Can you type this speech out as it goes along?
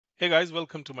Hey guys,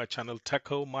 welcome to my channel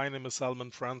Tekco. My name is Salman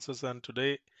Francis, and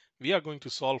today we are going to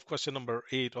solve question number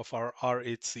 8 of our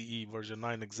RHCE version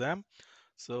 9 exam.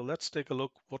 So let's take a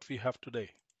look what we have today.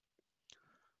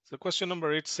 So question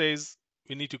number 8 says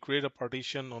we need to create a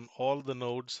partition on all the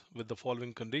nodes with the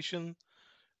following condition.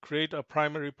 Create a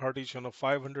primary partition of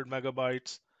 500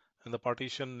 megabytes and the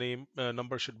partition name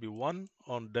number should be 1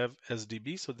 on dev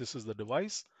SDB. So this is the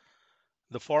device.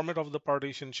 The format of the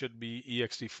partition should be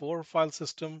ext4 file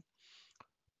system.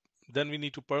 Then we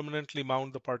need to permanently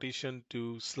mount the partition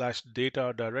to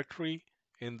 /data directory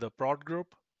in the prod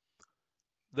group.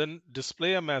 Then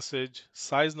display a message,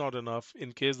 size not enough,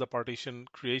 in case the partition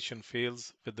creation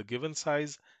fails with the given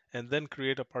size, and then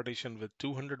create a partition with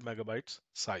 200 megabytes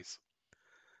size.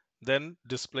 Then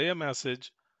display a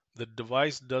message, the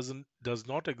device does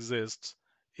not exist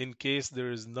in case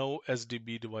there is no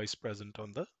SDB device present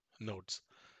on the nodes.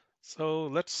 So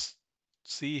let's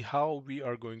see how we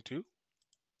are going to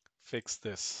fix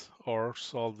this or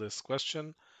solve this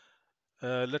question.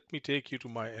 Let me take you to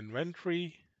my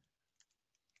inventory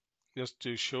just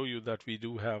to show you that we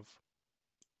do have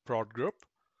prod group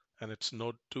and it's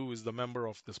node 2 is the member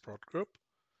of this prod group.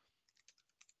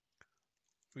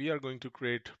 We are going to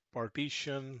create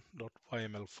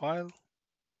partition.yml file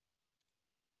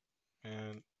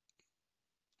and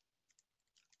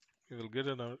we will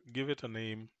give it a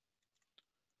name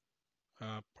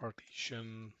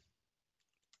partition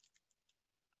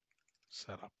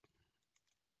setup.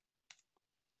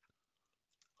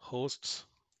 Hosts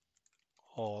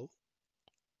all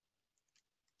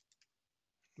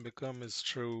become is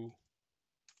true,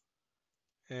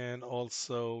 and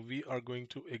also we are going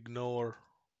to ignore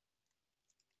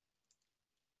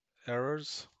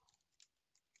errors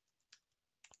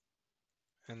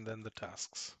and then the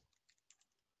tasks.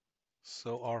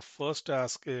 So our first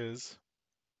task is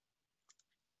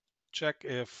check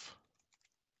if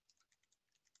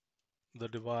the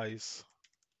device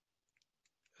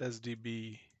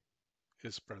SDB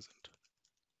is present.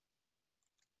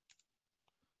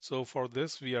 So for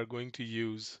this, we are going to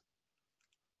use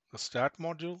the stat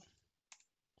module,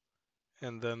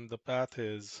 and then the path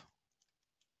is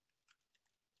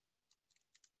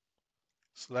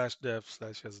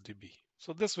 /dev/SDB.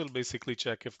 So this will basically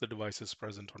check if the device is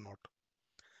present or not.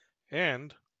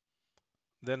 And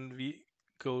then we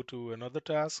go to another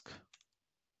task.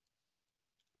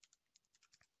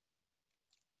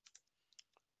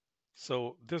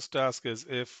 So this task is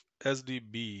if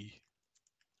SDB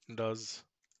does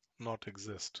not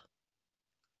exist,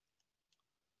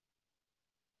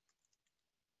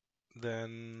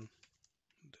 then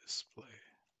display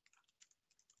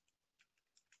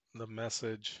the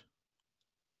message.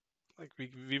 Like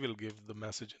we will give the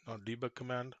message in our debug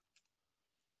command.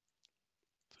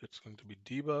 So it's going to be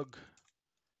debug,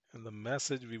 and the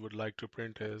message we would like to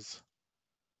print is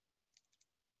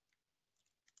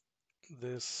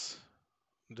this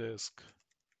disk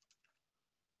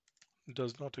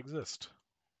does not exist.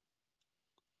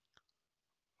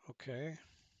 Okay.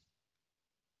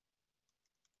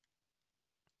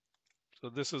 So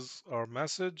this is our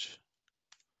message,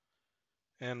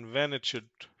 and when it should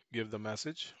give the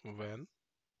message when,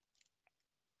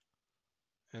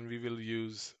 and we will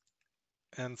use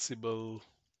Ansible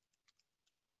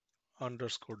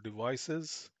underscore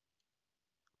devices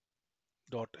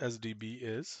dot SDB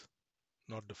is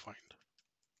not defined.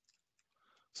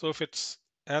 So if it's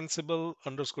Ansible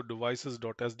underscore devices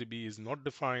dot SDB is not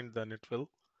defined, then it will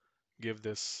give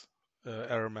this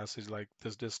error message like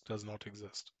this disk does not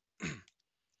exist.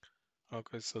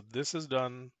 Okay, so this is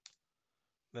done.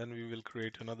 Then we will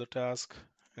create another task,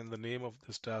 and the name of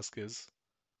this task is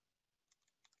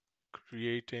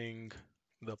creating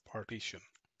the partition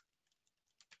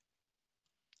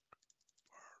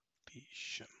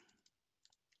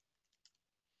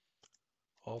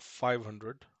of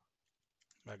 500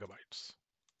 megabytes.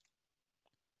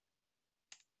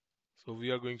 So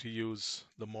we are going to use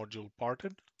the module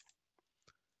parted,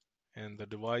 and the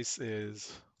device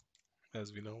is,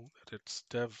 as we know, that it's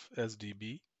dev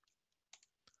SDB.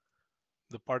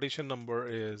 The partition number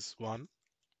is 1,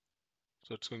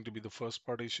 so it's going to be the first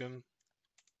partition,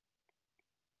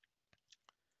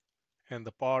 and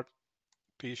the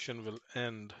partition will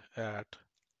end at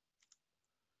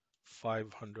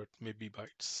 500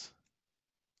 megabytes.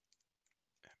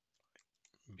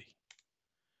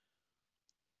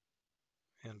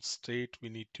 And state, we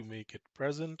need to make it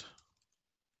present.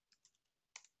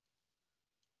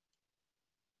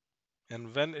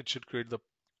 And when it should create the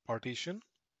partition,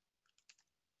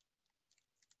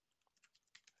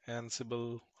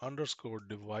 Ansible underscore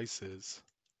devices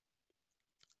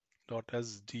dot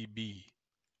SDB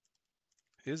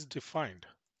is defined.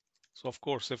 So of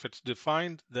course, if it's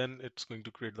defined, then it's going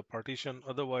to create the partition.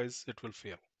 Otherwise, it will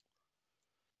fail.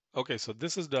 Okay, so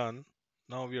this is done.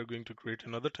 Now we are going to create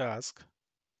another task.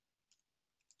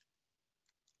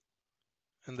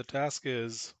 And the task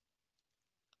is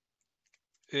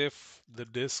if the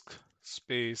disk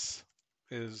space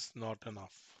is not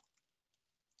enough.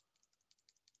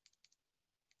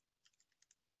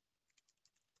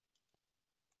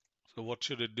 So what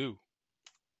should it do?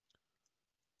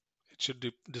 It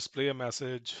should display a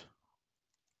message.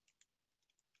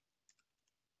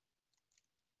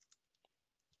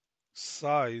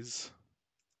 Size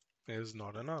is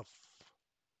not enough.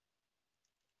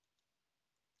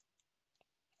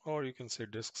 Or you can say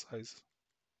disk size.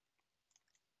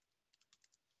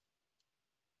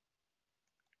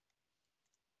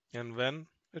 And when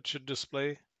it should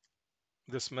display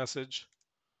this message,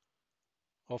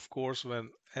 of course,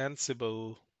 when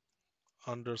Ansible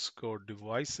underscore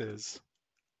devices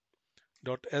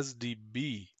dot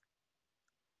sdb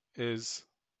is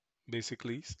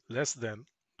basically less than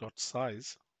dot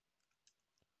size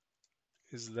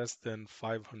is less than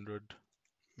 500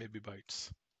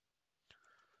 megabytes.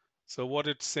 So what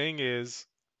it's saying is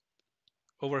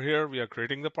over here we are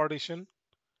creating the partition,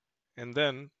 and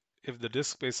then if the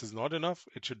disk space is not enough,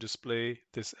 it should display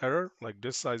this error like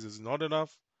disk size is not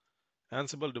enough.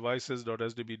 Ansible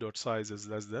devices.sdb.size is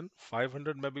less than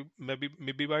 500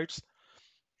 megabytes.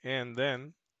 And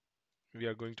then we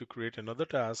are going to create another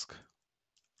task,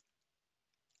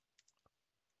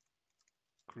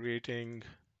 creating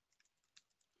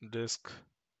disk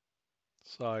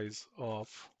size of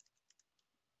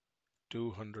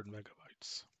 200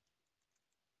 megabytes.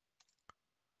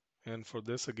 And for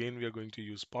this, again, we are going to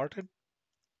use parted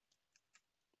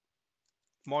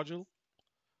module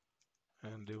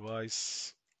and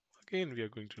device. Again, we are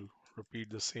going to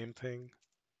repeat the same thing.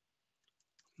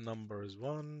 Number is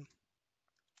 1,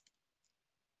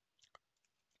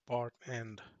 part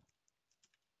end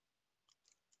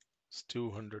is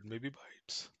 200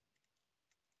 megabytes.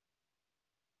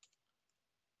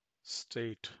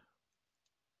 State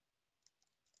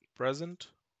present.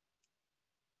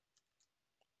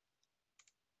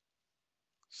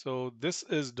 So this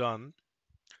is done.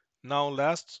 Now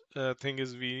last thing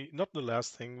is not the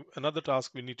last thing, another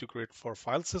task we need to create for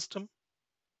file system.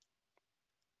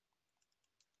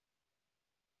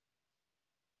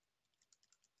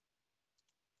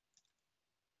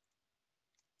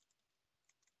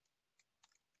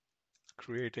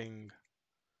 Creating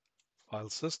file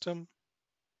system.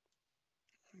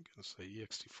 I'm going to say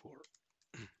ext4.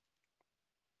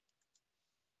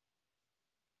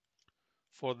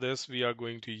 For this, we are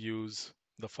going to use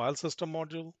the file system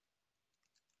module.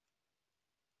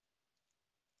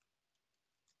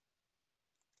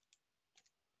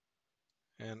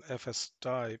 And fs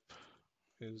type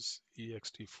is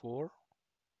ext4.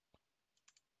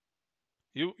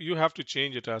 You have to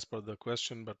change it as per the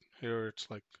question, but here it's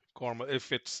like comma.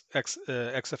 If it's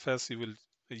xfs, you will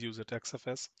use it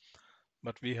xfs.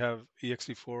 But we have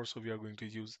ext4, so we are going to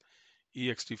use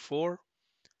ext4.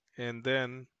 And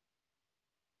then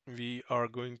we are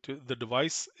going to, the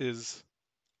device is,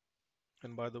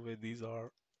 and by the way, these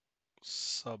are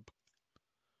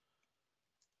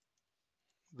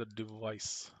the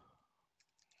device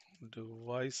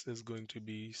is going to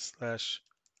be slash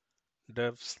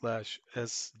dev slash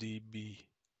sdb1,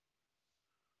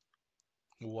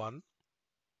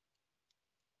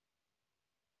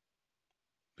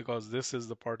 because this is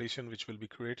the partition which will be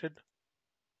created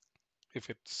if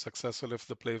it's successful, if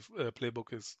the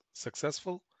playbook is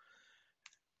successful.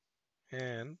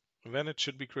 And when it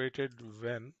should be created,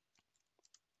 when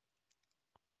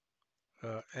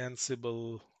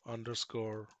Ansible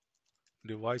underscore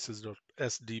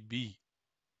devices.sdb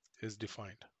is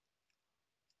defined.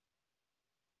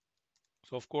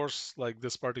 So of course, like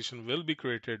this partition will be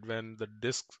created when the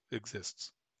disk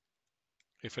exists.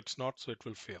 If it's not, so it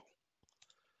will fail.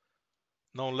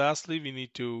 Now lastly, we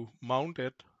need to mount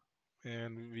it,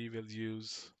 and we will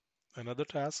use another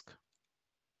task.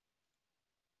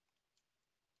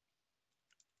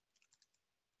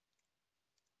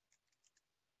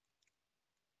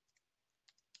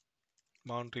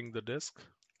 Mounting the disk.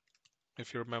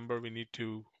 If you remember, we need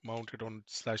to mount it on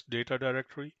slash data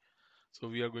directory. So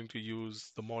we are going to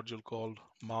use the module called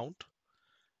mount.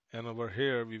 And over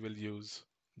here, we will use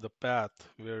the path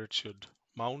where it should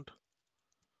mount.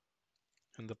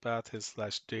 And the path is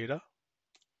slash data.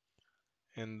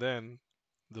 And then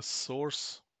the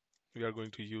source we are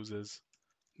going to use is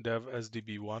dev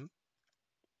sdb1.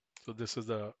 So this is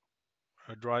the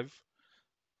drive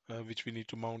which we need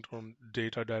to mount on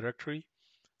data directory.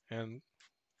 And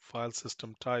File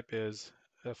system type is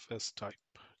fs type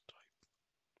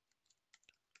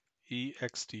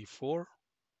ext4.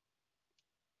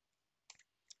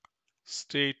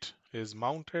 State is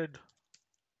mounted,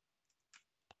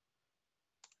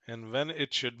 and when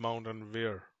it should mount and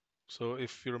where. So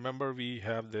if you remember, we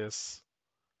have this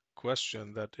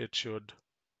question that it should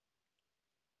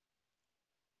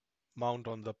mount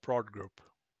on the prod group.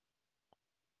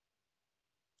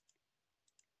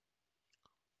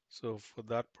 So for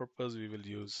that purpose, we will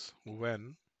use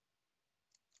when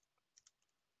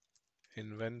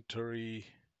inventory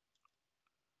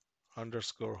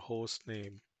underscore host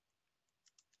name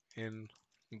in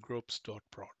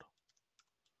groups.prod.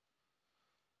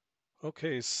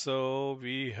 Okay, so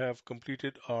we have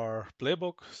completed our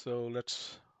playbook. So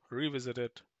let's revisit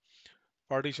it.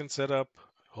 Partition setup,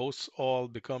 hosts all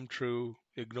become true,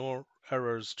 ignore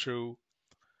errors true.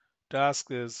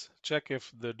 Task is check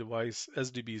if the device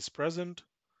SDB is present.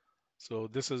 So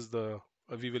this is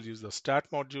we will use the stat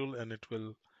module and it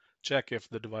will check if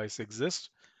the device exists.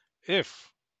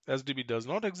 If SDB does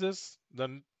not exist,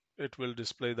 then it will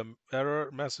display the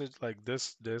error message like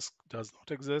this disk does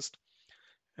not exist,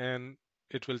 and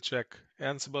it will check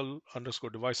Ansible underscore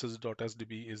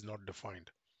devices.sdb is not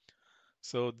defined.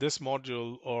 So this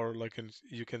module, or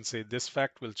you can say this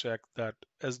fact, will check that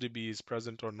SDB is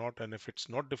present or not, and if it's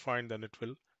not defined, then it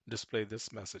will display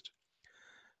this message.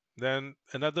 Then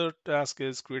another task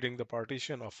is creating the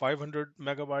partition of 500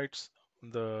 megabytes.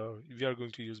 We are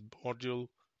going to use module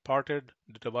parted.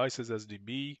 The device is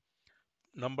SDB.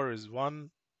 Number is 1,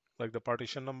 like the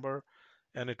partition number,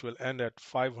 and it will end at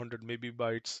 500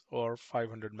 megabytes or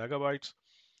 500 megabytes.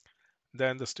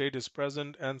 Then the state is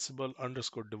present, Ansible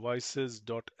underscore devices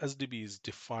dot SDB is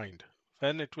defined.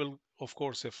 When it will, of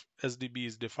course, if SDB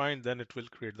is defined, then it will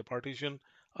create the partition.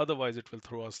 Otherwise, it will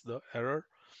throw us the error.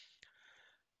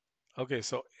 Okay,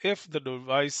 so if the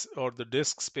device or the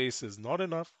disk space is not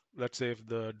enough, let's say if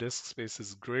the disk space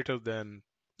is greater than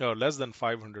or less than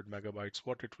 500 megabytes,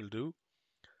 what it will do,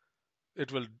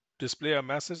 it will display a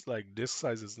message like disk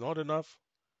size is not enough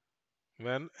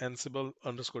when Ansible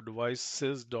underscore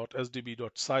devices dot SDB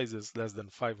dot size is less than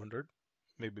 500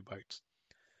 megabytes.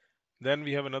 Then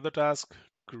we have another task,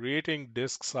 creating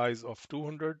disk size of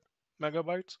 200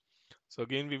 megabytes. So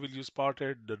again, we will use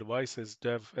parted. The device is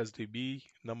dev SDB,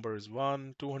 number is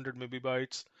 1, 200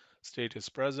 megabytes, state is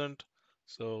present.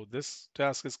 So this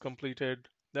task is completed.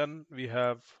 Then we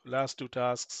have last two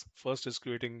tasks. First is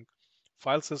creating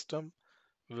file system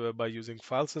by using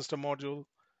file system module.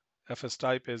 FS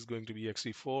type is going to be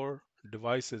ext4,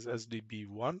 device is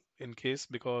SDB1 in case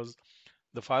because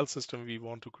the file system we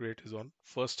want to create is on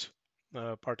first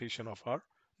partition of our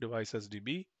device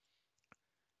SDB.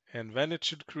 And when it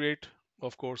should create,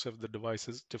 of course, if the device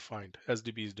is defined,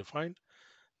 SDB is defined.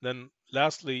 Then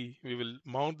lastly, we will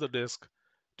mount the disk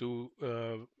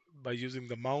to by using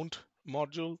the mount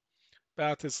module.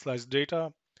 Path is slash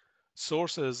data,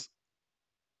 source is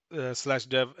slash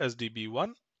dev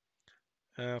SDB1.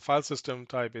 File system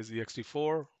type is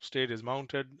ext4, state is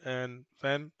mounted, and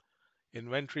when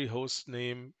inventory host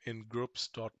name in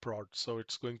groups.prod. So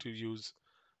it's going to use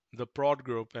the prod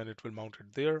group and it will mount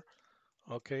it there.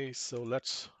 Okay, so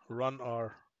let's run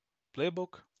our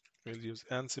playbook. We'll use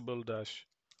Ansible dash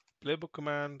playbook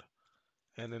command,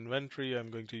 and inventory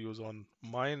I'm going to use on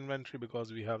my inventory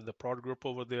because we have the prod group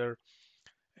over there.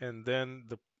 And then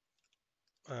the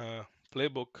uh,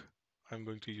 playbook I'm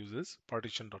going to use is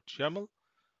partition.yaml.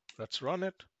 Let's run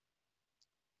it.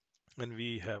 And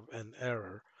we have an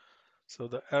error. So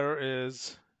the error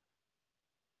is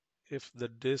if the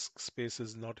disk space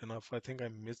is not enough. I think I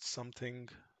missed something.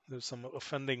 There's some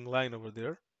offending line over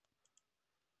there.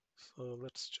 So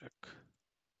let's check.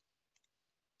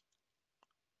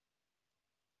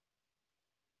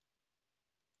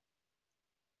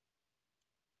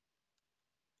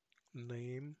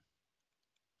 Name.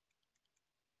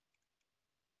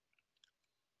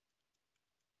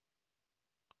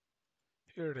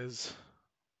 Here it is.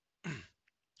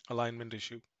 Alignment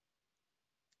issue.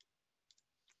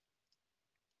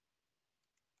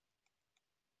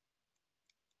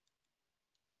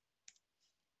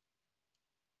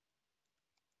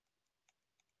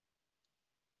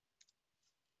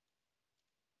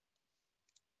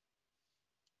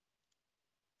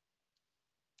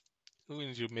 We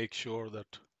need to make sure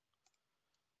that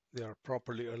they are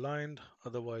properly aligned.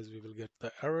 Otherwise, we will get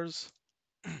the errors.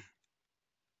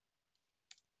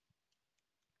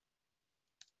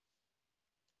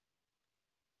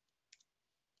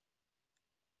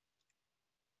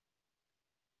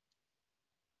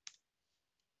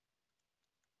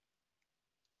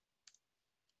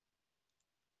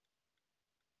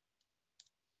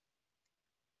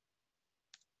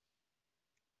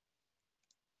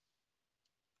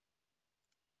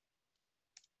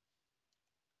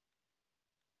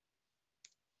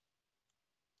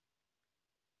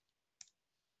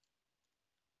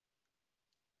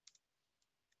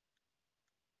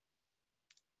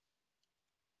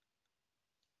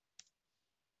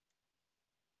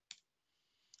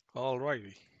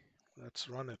 Alrighty, let's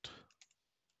run it.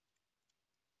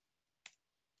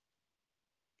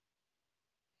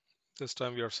 This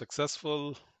time we are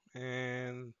successful,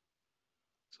 and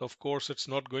so of course it's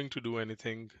not going to do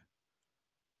anything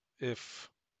if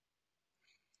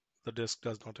the disk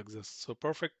does not exist. So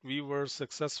perfect, we were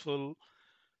successful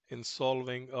in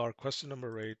solving our question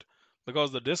number 8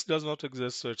 because the disk does not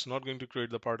exist, so it's not going to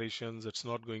create the partitions, it's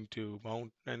not going to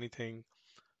mount anything.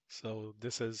 So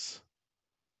this is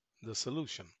the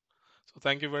solution. So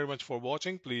thank you very much for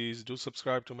watching. Please do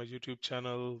subscribe to my YouTube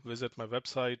channel, visit my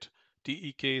website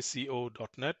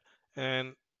tekco.net,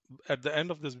 and at the end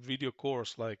of this video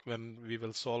course, like when we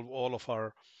will solve all of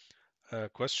our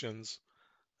questions,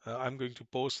 I'm going to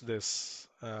post this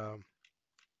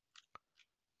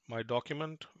my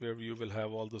document where you will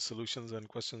have all the solutions and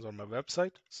questions on my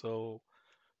website. So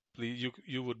please,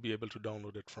 you would be able to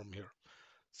download it from here.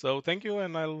 So thank you,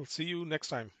 and I'll see you next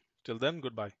time. Till then,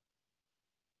 goodbye.